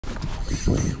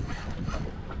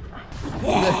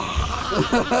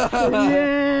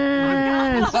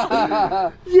Yes!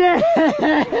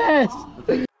 Yes!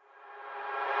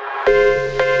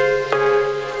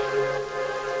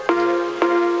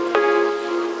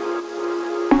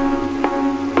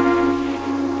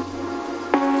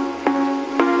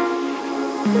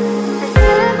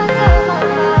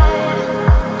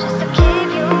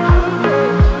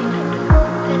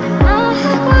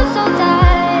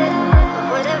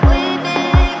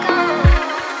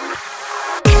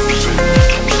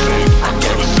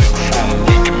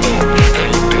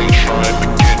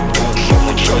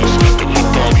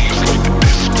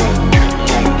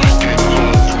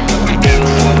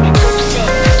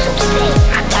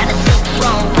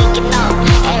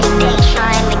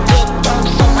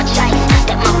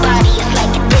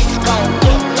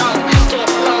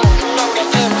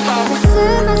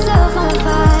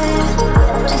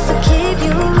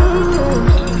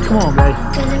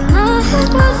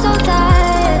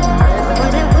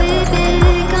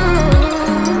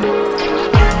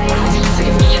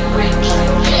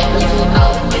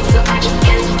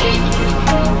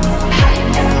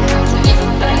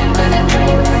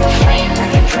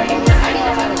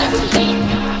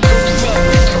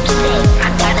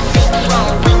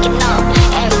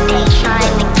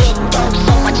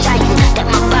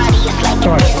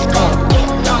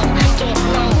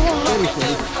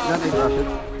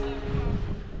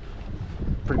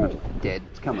 Pretty much dead.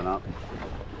 It's coming up.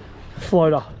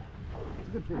 Floater.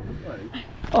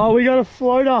 Oh, we got a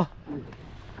floater.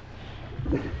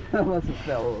 That must have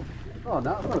fell off. Oh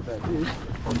no, it's not a bad fish.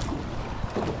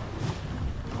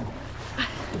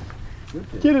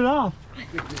 Get it up.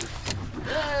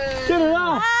 Get it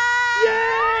up.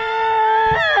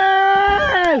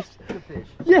 Yes! Good fish.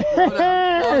 Yes!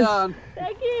 Well done.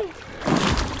 Thank you.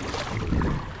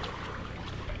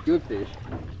 Good fish.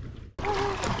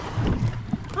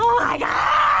 Oh my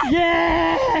god!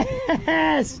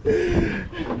 Yes!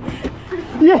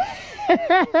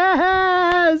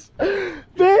 Yes!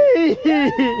 Bee!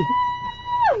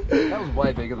 That was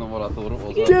way bigger than what I thought it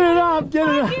was. Get it up! Get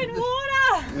it up! In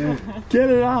water! Get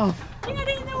it up! Get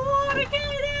in the water! Get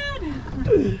in!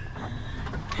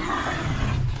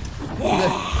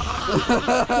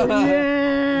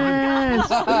 Yes!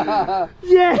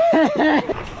 Yes!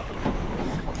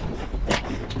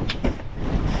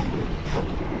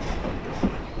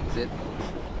 That's it.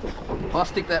 I'll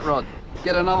stick that rod.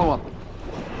 Get another one.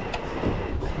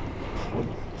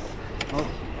 Oh,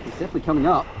 it's definitely coming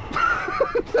up.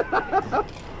 What is that?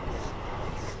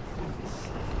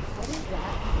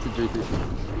 It's a Dhufish.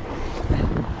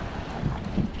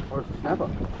 Or it's a snapper.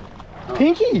 Oh.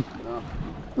 Pinky! No.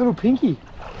 Little pinky.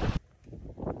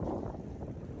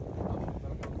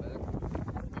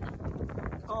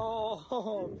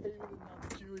 Oh, baby,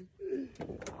 that's chewy. In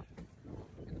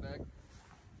the bag.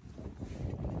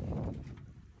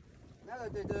 No,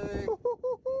 do.